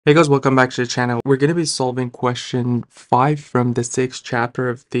Hey guys, welcome back to the channel. We're going to be solving question 5 from the 6th chapter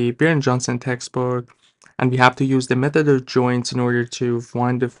of the Beer Johnston textbook, and we have to use the method of joints in order to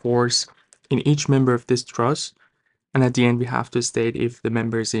find the force in each member of this truss, and at the end we have to state if the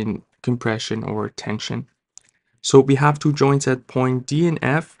member is in compression or tension. So we have two joints at point D and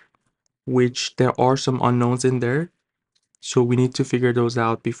F, which there are some unknowns in there, so we need to figure those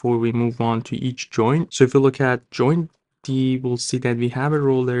out before we move on to each joint. So if you look at joint D, we'll see that we have a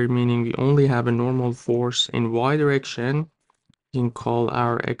roller, meaning we only have a normal force in y direction. You can call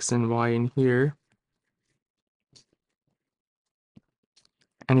our x and y in here.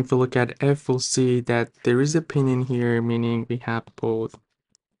 And if we look at F, we'll see that there is a pin in here, meaning we have both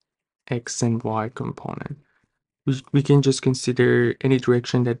x and y component. We can just consider any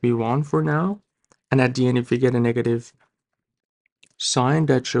direction that we want for now. And at the end, if we get a negative sign,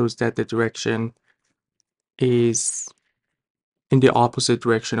 that shows that the direction is in the opposite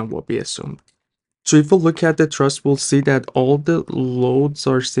direction of what we assumed. So if we look at the truss, we'll see that all the loads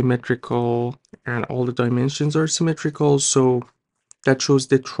are symmetrical and all the dimensions are symmetrical. So that shows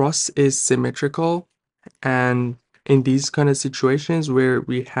the truss is symmetrical. And in these kind of situations where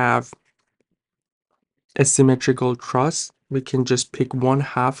we have a symmetrical truss, we can just pick one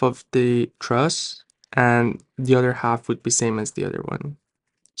half of the truss and the other half would be same as the other one.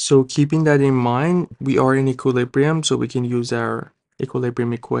 So keeping that in mind, we are in equilibrium, so we can use our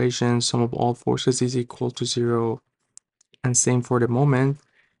equilibrium equation. Sum of all forces is equal to 0, and same for the moment.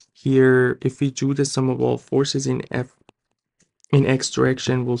 Here, if we do the sum of all forces in x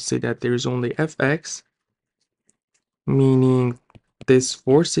direction, we'll see that there is only fx, meaning this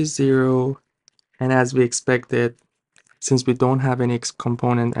force is 0, and as we expected, since we don't have any x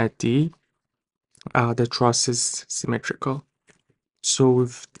component at D, the truss is symmetrical. So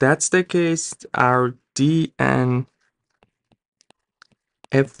if that's the case, our D and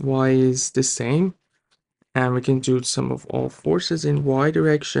Fy is the same, and we can do sum of all forces in y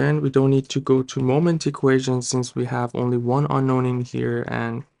direction. We don't need to go to moment equation since we have only one unknown in here,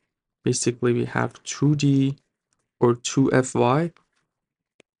 and basically we have 2D or 2Fy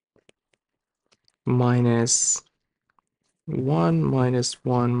minus 1 minus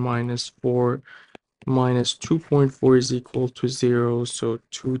 1 minus 4 minus 2.4 is equal to 0. So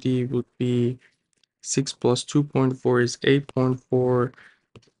 2D would be 6 plus 2.4 is 8.4.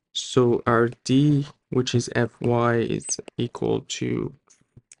 So our D, which is Fy, is equal to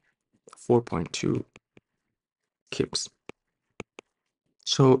 4.2 kips.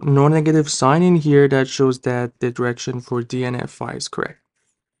 So no negative sign in here, that shows that the direction for D and Fy is correct.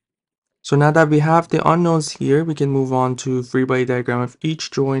 So now that we have the unknowns here, we can move on to free body diagram of each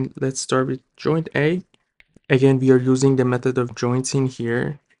joint. Let's start with joint A. Again, we are using the method of joints in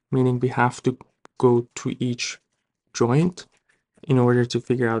here, meaning we have to go to each joint in order to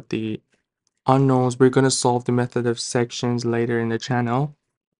figure out the unknowns. We're going to solve the method of sections later in the channel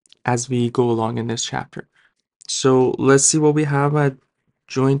as we go along in this chapter. So let's see what we have at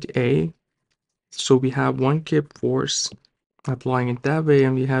joint A. So we have one kip force applying it that way,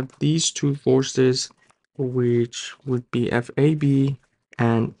 and we have these two forces, which would be FAB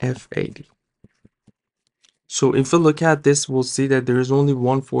and FAD. So if we look at this, we'll see that there is only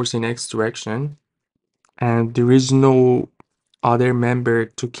one force in x direction, and there is no other member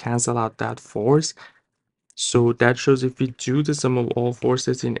to cancel out that force. So that shows if we do the sum of all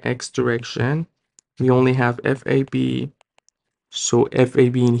forces in x direction, we only have FAB. So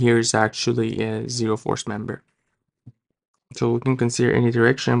FAB in here is actually a zero force member. So we can consider any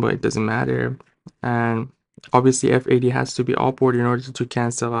direction, but it doesn't matter. And obviously FAD has to be upward in order to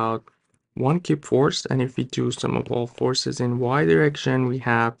cancel out one kip force. And if we do sum of all forces in y direction, we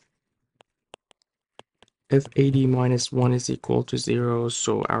have FAD minus 1 is equal to 0.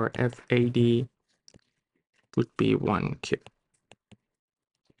 So our FAD would be 1 kip.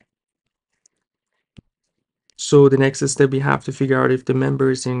 So the next step, we have to figure out if the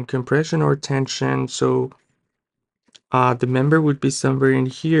member is in compression or tension. So the member would be somewhere in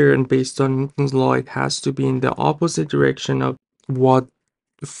here, and based on Newton's law, it has to be in the opposite direction of what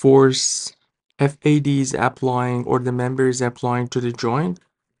force FAD is applying, or the member is applying to the joint.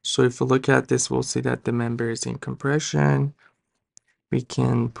 So if we look at this, we'll see that the member is in compression. We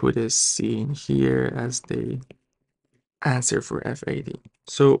can put a C in here as the answer for FAD.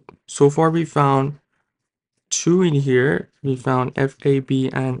 So far we found two in here. We found FAB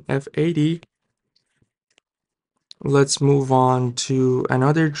and FAD. Let's move on to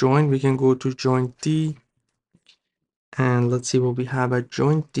another joint. We can go to joint D, and let's see what we have at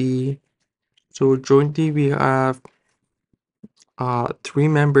joint D. So joint D, we have three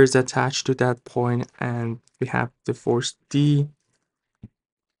members attached to that point, and we have the force D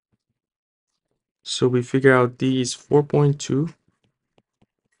So we figure out D is 4.2.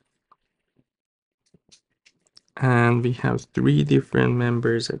 And we have 3 different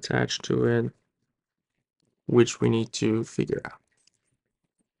members attached to it, which we need to figure out.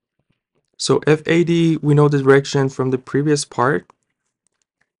 So FAD, we know the direction from the previous part.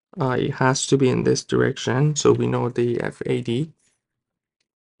 It has to be in this direction. So we know the FAD,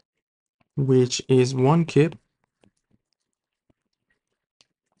 which is 1 kip.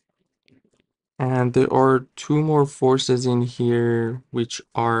 And there are 2 more forces in here, which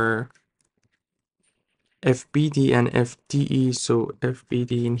are FBD and FDE. So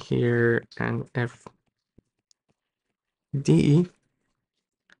FBD in here and FDE.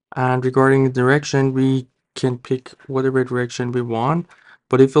 And regarding the direction, we can pick whatever direction we want.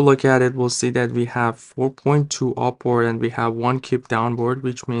 But if we look at it, we'll see that we have 4.2 upward and we have 1 kip downward,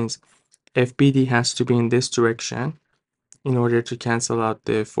 which means FBD has to be in this direction in order to cancel out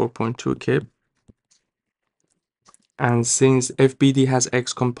the 4.2 kip. And since FBD has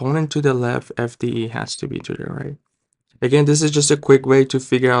X component to the left, FDE has to be to the right. Again, this is just a quick way to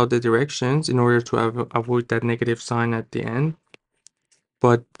figure out the directions in order to avoid that negative sign at the end.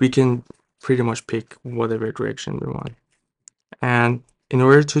 But we can pretty much pick whatever direction we want. And in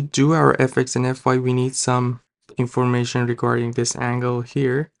order to do our fx and fy, we need some information regarding this angle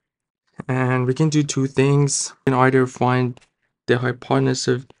here. And we can do 2 things. We can either find the hypotenuse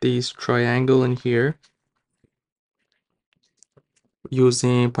of this triangle in here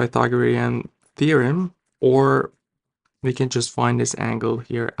using Pythagorean theorem, or we can just find this angle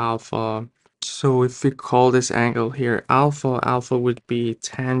here, alpha. So if we call this angle here alpha, alpha would be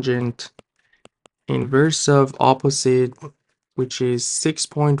tangent inverse of opposite, which is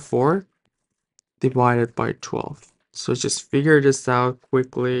 6.4 divided by 12. So just figure this out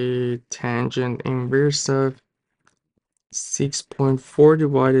quickly. Tangent inverse of 6.4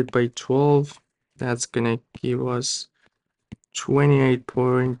 divided by 12. That's gonna give us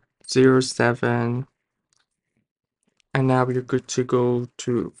 28.07. And now we're good to go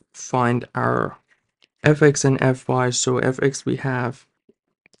to find our fx and fy. So fx we have.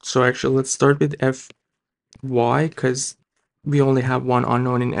 So actually let's start with fy because we only have one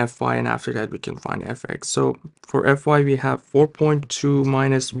unknown in fy, and after that we can find fx. So for fy we have 4.2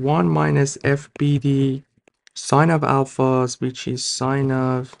 minus 1 minus fbd sine of alphas, which is sine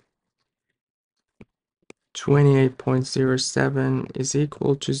of 28.07 is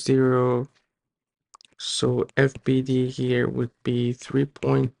equal to 0. So FBD here would be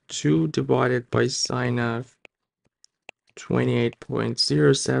 3.2 divided by sine of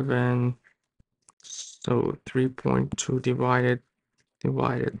 28.07. So 3.2 divided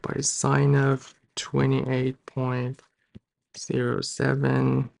by sine of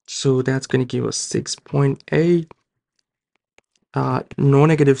 28.07. So that's going to give us 6.8. No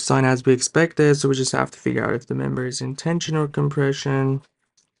negative sign as we expected, so we just have to figure out if the member is in tension or compression.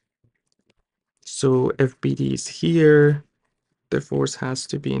 So FBD is here. The force has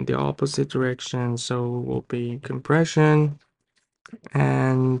to be in the opposite direction, so it will be compression.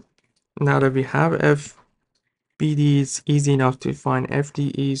 And now that we have FBD, it's easy enough to find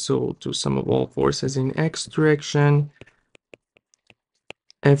FDE, so we'll do sum of all forces in X direction.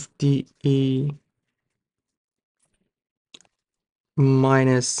 FDE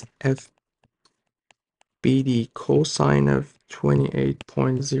minus FBD cosine of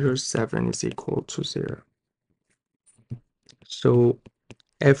 28.07 is equal to 0. So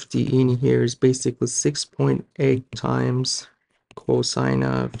FD in here is basically 6.8 times cosine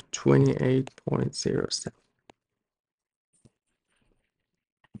of 28.07.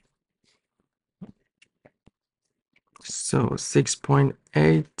 So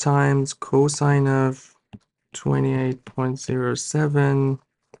 6.8 times cosine of 28.07,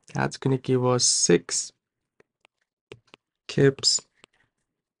 that's going to give us 6 kips.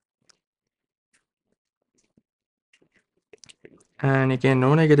 And again,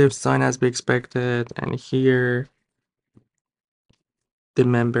 no negative sign as we expected. And here, the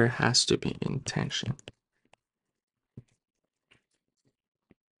member has to be in tension.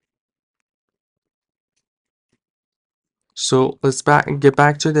 So let's get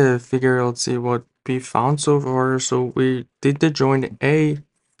back to the figure. Let's see what we found so far. So we did the joint A.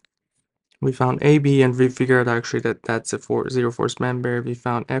 We found AB, and we figured actually that that's a zero force member. We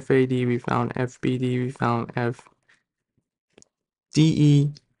found FAD, we found FBD, we found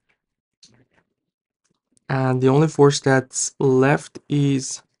FDE. And the only force that's left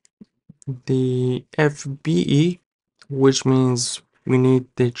is the FBE, which means we need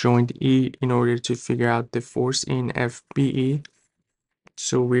the joint E in order to figure out the force in FBE.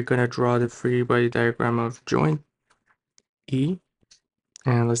 So we're gonna draw the free body diagram of joint E.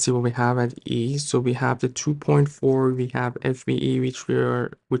 And let's see what we have at E. So we have the 2.4, we have FBE,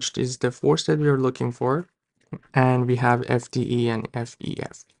 which is the force that we are looking for, and we have FDE and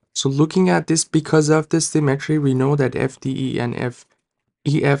FEF. So looking at this, because of the symmetry, we know that FDE and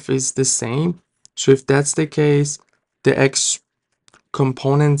FEF is the same. So if that's the case, the X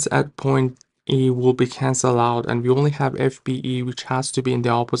components at point E will be cancelled out, and we only have FBE, which has to be in the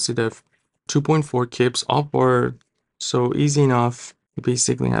opposite of 2.4 kips upward. So easy enough. We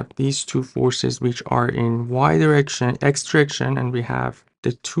basically have these two forces which are in Y direction, X direction, and we have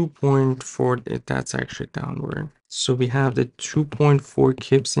the 2.4, that's actually downward. So we have the 2.4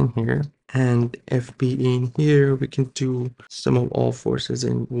 kips in here, and FBE in here. We can do sum of all forces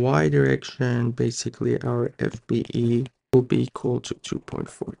in Y direction. Basically, our FBE will be equal to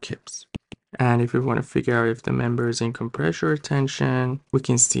 2.4 kips. And if we want to figure out if the member is in compression or tension, we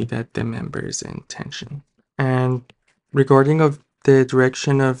can see that the member is in tension. And regarding of the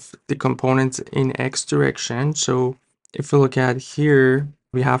direction of the components in X direction, so if we look at here,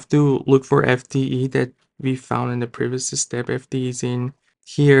 we have to look for FDE that we found in the previous step. FDE is in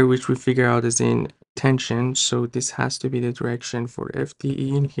here, which we figure out is in tension. So this has to be the direction for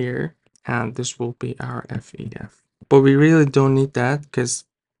FDE in here, and this will be our FEF. But we really don't need that because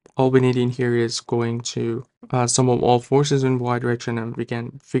all we need in here is going to sum of all forces in Y direction, and we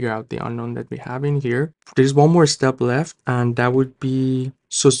can figure out the unknown that we have in here. There's one more step left, and that would be,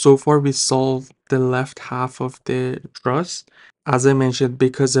 so far we solved the left half of the truss. As I mentioned,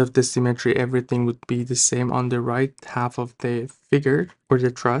 because of the symmetry, everything would be the same on the right half of the figure or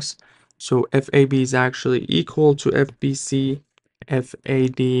the truss. So FAB is actually equal to FBC,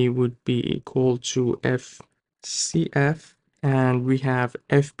 FAD would be equal to FCF, and we have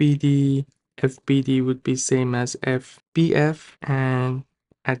FBD. FBD would be same as FBF, and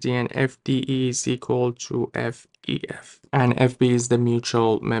at the end FDE is equal to FEF, and FB is the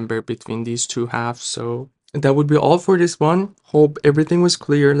mutual member between these two halves. So that would be all for this one. Hope everything was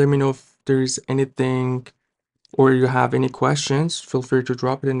clear. Let me know if there's anything or you have any questions. Feel free to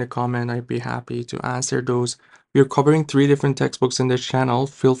drop it in the comment. I'd be happy to answer those. We are covering 3 different textbooks in this channel.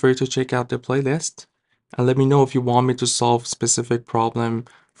 Feel free to check out the playlist and let me know if you want me to solve specific problem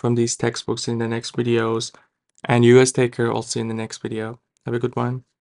from these textbooks in the next videos. And you guys take care. I'll see you in the next video. Have a good one.